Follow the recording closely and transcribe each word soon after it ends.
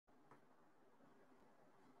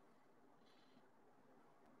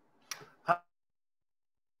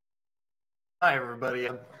Hi, everybody.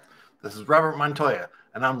 This is Robert Montoya,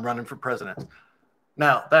 and I'm running for president.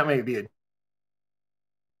 Now, that may be a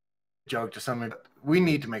joke to some, but we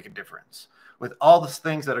need to make a difference. With all the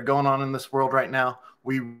things that are going on in this world right now,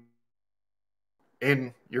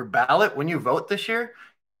 in your ballot, when you vote this year,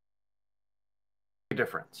 a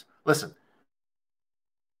difference. Listen,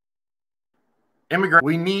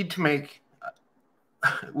 we need to make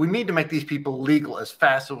these people legal as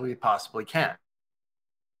fast as we possibly can.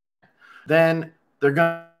 Then they're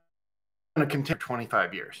going to continue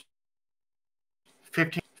 25 years.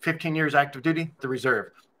 15 years active duty, the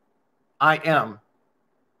reserve. I am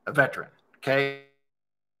a veteran, okay?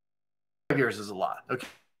 5 years is a lot, okay?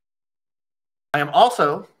 I am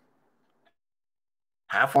also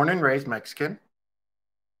half born and raised Mexican.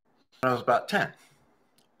 When I was about 10.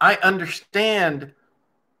 I understand.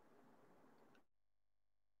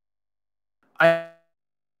 I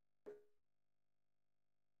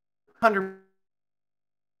 100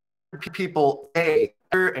 people pay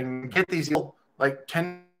and get these like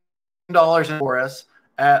 $10 for us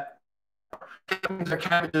at our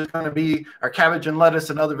cabbage is going to be our cabbage and lettuce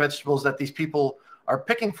and other vegetables that these people are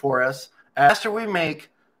picking for us. After we make,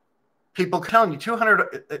 people telling you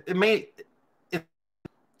 200, it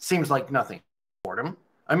seems like nothing for them.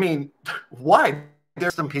 I mean, why?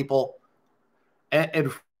 There's some people, and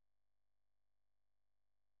if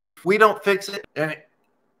we don't fix it and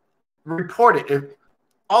report it, if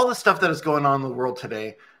all the stuff that is going on in the world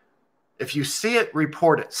today, if you see it,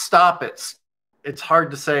 report it, stop it. It's hard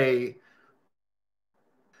to say.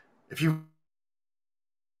 If you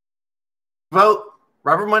vote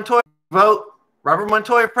Robert Montoya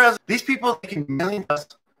president, these people are making millions